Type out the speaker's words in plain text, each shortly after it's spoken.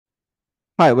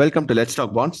Hi, welcome to Let's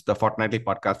Talk Bonds, the fortnightly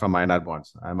podcast from INR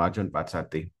Bonds. I'm Arjun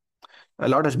Patsati. A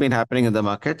lot has been happening in the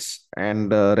markets,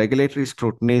 and regulatory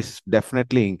scrutiny is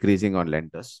definitely increasing on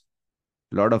lenders.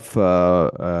 A lot of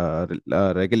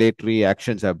regulatory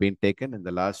actions have been taken in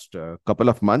the last couple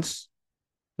of months.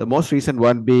 The most recent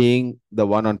one being the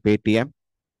one on Paytm,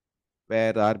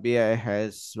 where RBI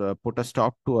has put a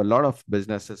stop to a lot of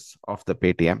businesses of the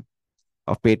Paytm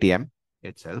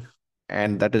itself,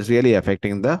 and that is really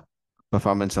affecting the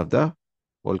performance of the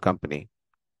whole company.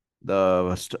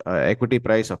 The equity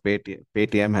price of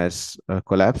Paytm has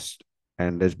collapsed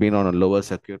and has been on a lower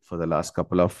circuit for the last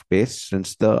couple of days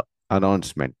since the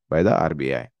announcement by the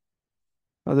RBI.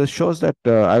 Now, this shows that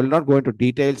I will not go into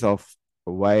details of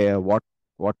why, what,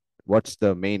 what's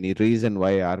the main reason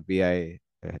why RBI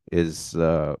is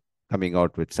coming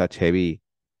out with such heavy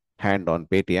hand on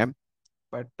Paytm,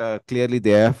 but clearly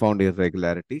they have found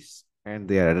irregularities and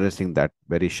they are addressing that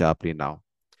very sharply now.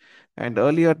 And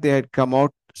earlier they had come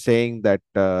out saying that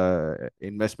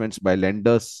investments by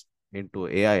lenders into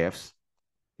AIFs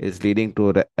is leading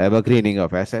to evergreening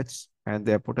of assets. And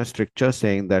they have put a stricture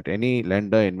saying that any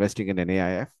lender investing in an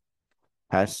AIF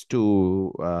has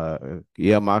to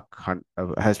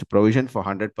has to provision for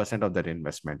 100% of their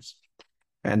investments.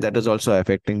 And that is also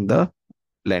affecting the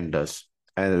lenders,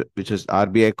 which is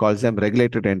RBI calls them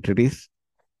regulated entities.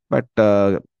 But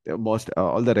most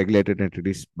all the regulated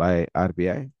entities by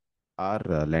RBI are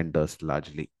lenders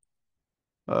largely.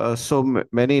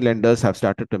 Many lenders have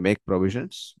started to make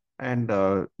provisions, and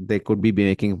they could be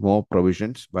making more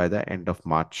provisions by the end of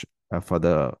March for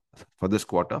this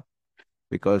quarter,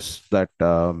 because that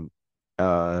uh,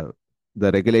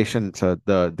 the regulations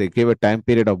they gave a time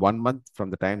period of 1 month from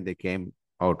the time they came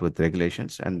out with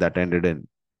regulations, and that ended in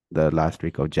the last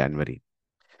week of January.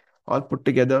 All put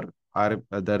together,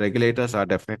 the regulators are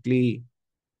definitely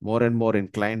more and more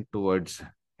inclined towards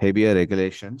heavier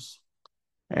regulations,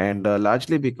 and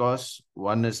largely because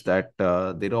one is that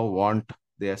they don't want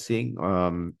they are seeing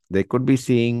they could be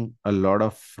seeing a lot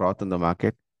of froth in the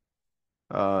market,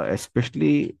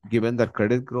 especially given that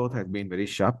credit growth has been very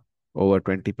sharp, over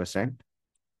 20%.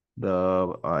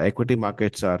 The equity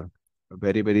markets are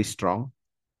very strong,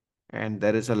 and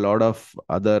there is a lot of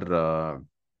other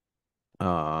there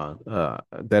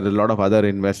are a lot of other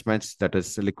investments, that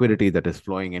is liquidity that is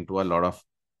flowing into a lot of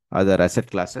other asset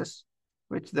classes,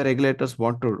 which the regulators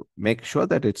want to make sure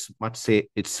that it's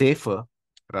safer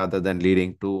rather than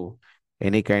leading to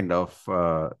any kind of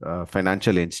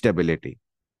financial instability.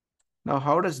 Now,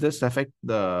 how does the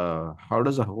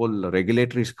whole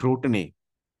regulatory scrutiny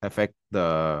affect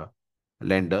the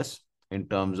lenders in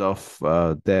terms of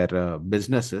their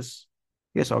businesses?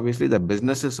 Yes, obviously the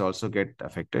businesses also get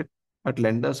affected, but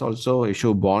lenders also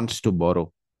issue bonds to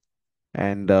borrow.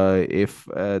 And if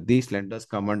these lenders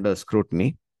come under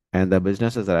scrutiny and the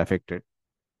businesses are affected,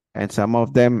 and some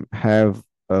of them have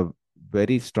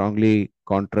very strongly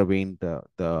contravened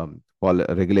the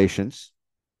regulations,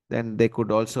 then they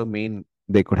could also mean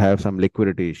they could have some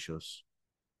liquidity issues.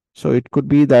 So it could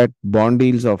be that bond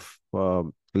deals of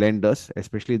lenders,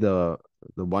 especially the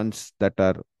ones that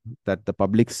the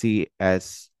public see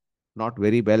as not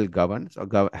very well governed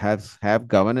or have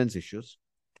governance issues,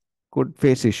 could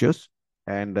face issues,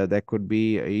 and there could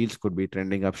be yields could be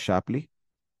trending up sharply.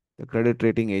 The credit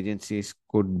rating agencies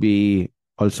could be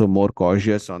also more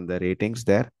cautious on the ratings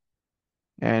there,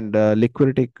 and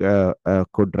liquidity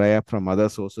could dry up from other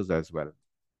sources as well.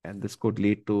 And this could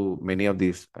lead to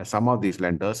some of these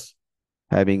lenders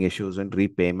having issues in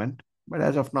repayment. But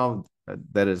as of now,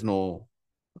 there is no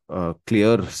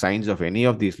clear signs of any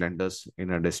of these lenders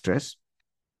in a distress.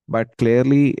 But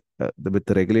clearly, with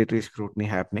the regulatory scrutiny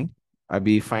happening,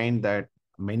 we find that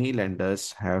many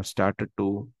lenders have started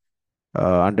to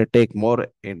undertake more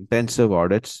intensive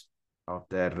audits of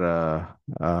their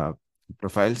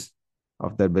profiles,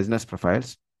 of their business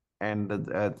profiles, and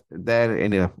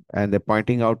they're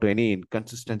pointing out to any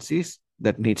inconsistencies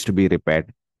that needs to be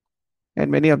repaired. And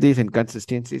many of these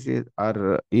inconsistencies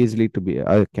are easily to be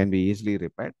can be easily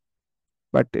repaired.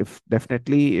 But if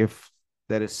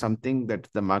there is something that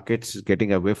the markets is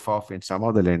getting a whiff of in some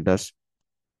of the lenders,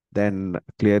 then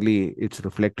clearly it's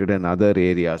reflected in other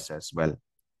areas as well.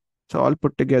 So all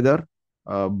put together,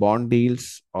 bond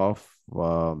deals of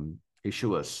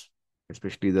issuers,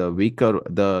 especially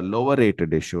the lower rated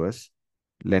issuers,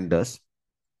 lenders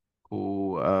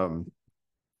who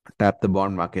tap the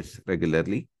bond markets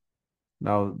regularly.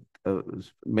 Now,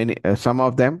 many some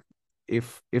of them,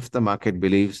 if the market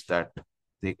believes that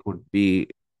they could be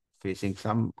facing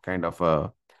some kind of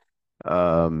a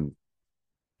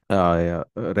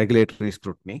regulatory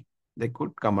scrutiny, they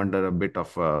could come under a bit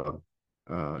of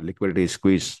liquidity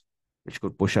squeeze, which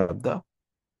could push up the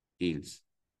yields.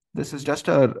 This is just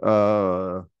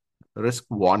a risk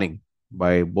warning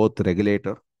by both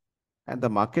regulator and the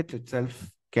market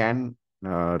itself can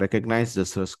recognize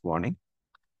this risk warning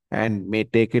and may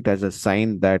take it as a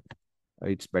sign that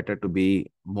it's better to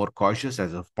be more cautious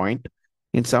as of point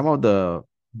in some of the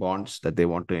bonds that they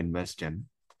want to invest in,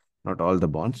 not all the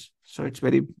bonds. So it's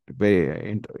very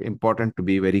important to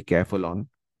be very careful on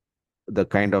the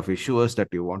kind of issuers that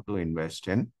you want to invest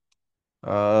in.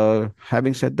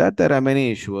 Having said that, there are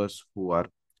many issuers who are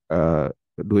uh,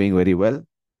 doing very well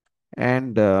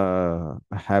and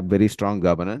have very strong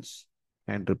governance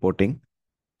and reporting.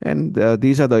 And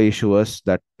these are the issuers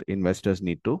that investors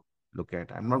need to look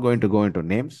at. I'm not going to go into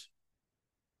names,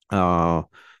 uh,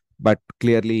 but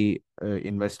clearly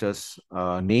investors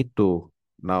need to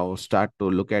now start to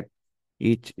look at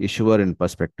each issuer in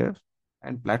perspective.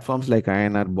 And platforms like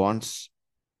INR bonds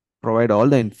provide all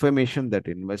the information that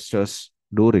investors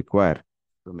do require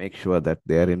to make sure that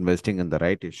they are investing in the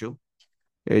right issue.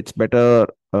 It's better.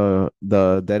 There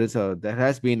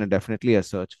has been definitely a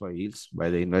search for yields by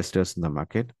the investors in the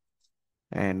market,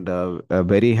 and a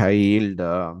very high yield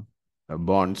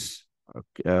bonds.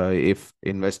 If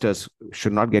investors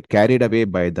should not get carried away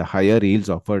by the higher yields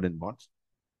offered in bonds,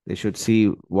 they should see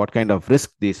what kind of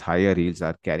risk these higher yields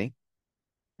are carrying,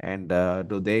 and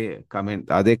do they come in?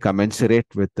 Are they commensurate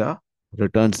with the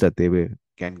returns that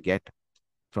can get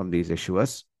from these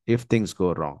issuers if things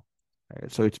go wrong? Right?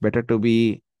 So it's better to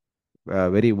be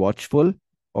very watchful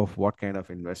of what kind of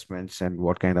investments and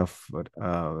what kind of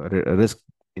risk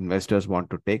investors want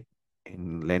to take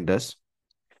in lenders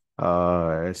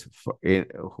as for,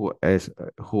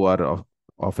 who are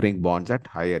offering bonds at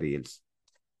higher yields.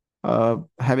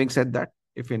 Having said that,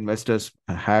 if investors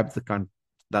have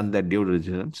done their due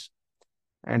diligence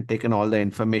and taken all the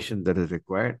information that is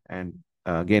required, and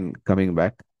again coming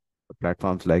back,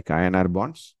 platforms like INR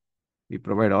bonds, we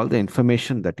provide all the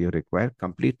information that you require,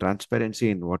 complete transparency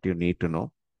in what you need to know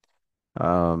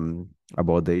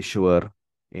about the issuer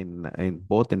in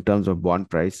both in terms of bond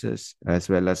prices as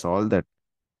well as all that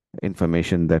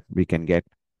information that we can get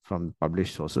from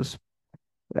published sources.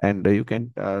 And you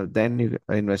can then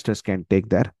investors can take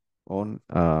their own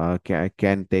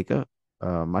can take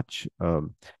much a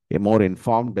more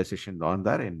informed decision on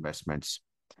their investments.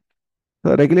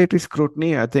 The regulatory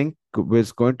scrutiny, I think,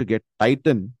 is going to get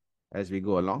tightened as we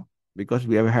go along because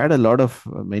we have had a lot of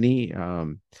many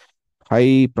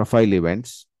high profile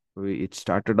events. It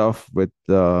started off with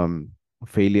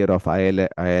failure of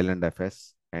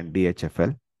IL&FS and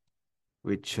DHFL,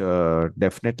 which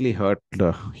definitely hurt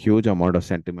a huge amount of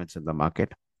sentiments in the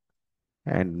market.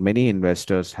 And many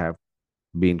investors have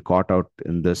been caught out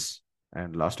in this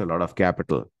and lost a lot of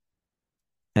capital.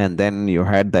 And then you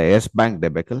had the S Bank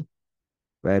debacle,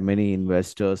 where many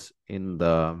investors in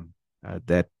the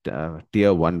that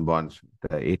tier one bonds,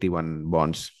 the 81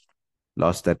 bonds,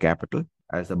 lost their capital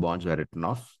as the bonds were written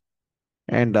off.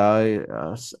 And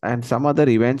some other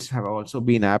events have also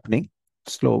been happening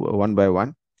slow one by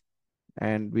one.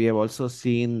 And we have also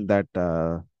seen that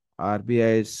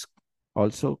RBI is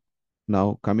also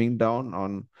now coming down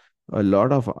on a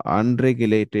lot of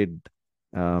unregulated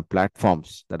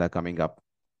platforms that are coming up,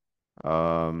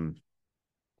 um,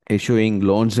 issuing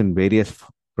loans in various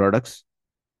products.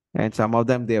 And some of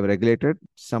them they have regulated,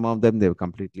 some of them they've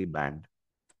completely banned.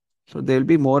 So they'll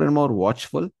be more and more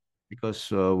watchful because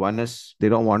one is they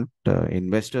don't want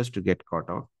investors to get caught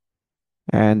out,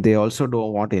 and they also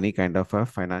don't want any kind of a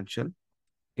financial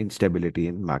instability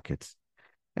in markets.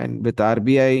 And with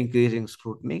RBI increasing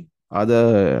scrutiny,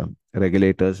 other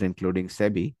regulators, including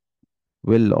SEBI,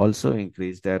 will also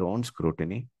increase their own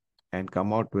scrutiny and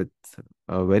come out with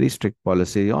a very strict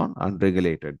policy on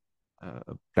unregulated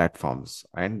platforms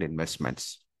and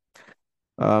investments.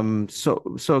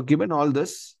 So given all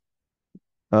this,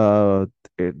 uh,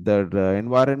 the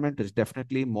environment is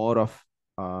definitely more of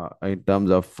in terms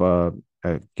of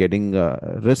getting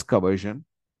risk aversion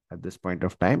at this point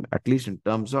of time, at least in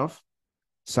terms of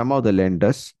some of the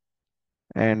lenders.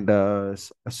 And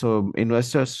so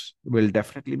investors will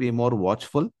definitely be more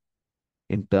watchful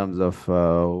in terms of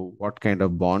what kind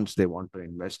of bonds they want to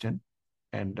invest in.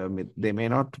 And they may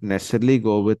not necessarily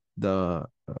go with the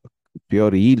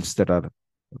pure yields that are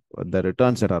the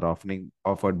returns that are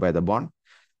offered by the bond,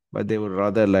 but they would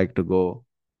rather like to go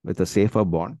with a safer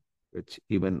bond, which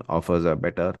even offers a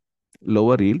better,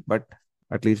 lower yield, but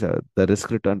at least the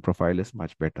risk return profile is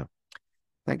much better.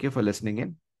 Thank you for listening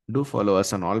in. Do follow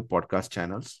us on all podcast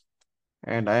channels.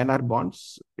 And INR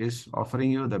Bonds is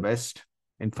offering you the best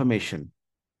information.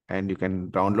 And you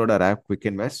can download our app, Quick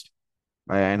Invest,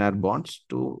 by INR bonds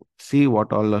to see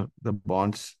what all the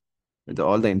bonds, with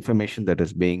all the information that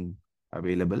is being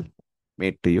available,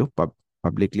 made to you,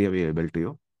 publicly available to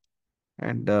you,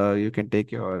 and you can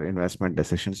take your investment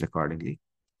decisions accordingly.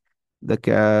 The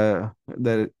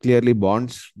clearly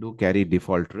bonds do carry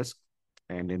default risk,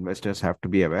 and investors have to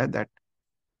be aware that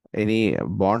any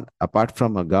bond apart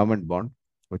from a government bond,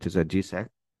 which is a GSAC,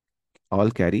 all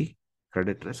carry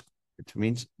credit risk, which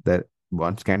means that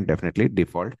bonds can definitely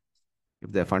default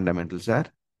if their fundamentals are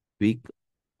weak,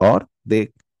 or the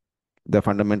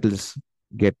fundamentals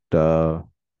get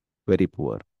very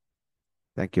poor.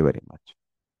 Thank you very much.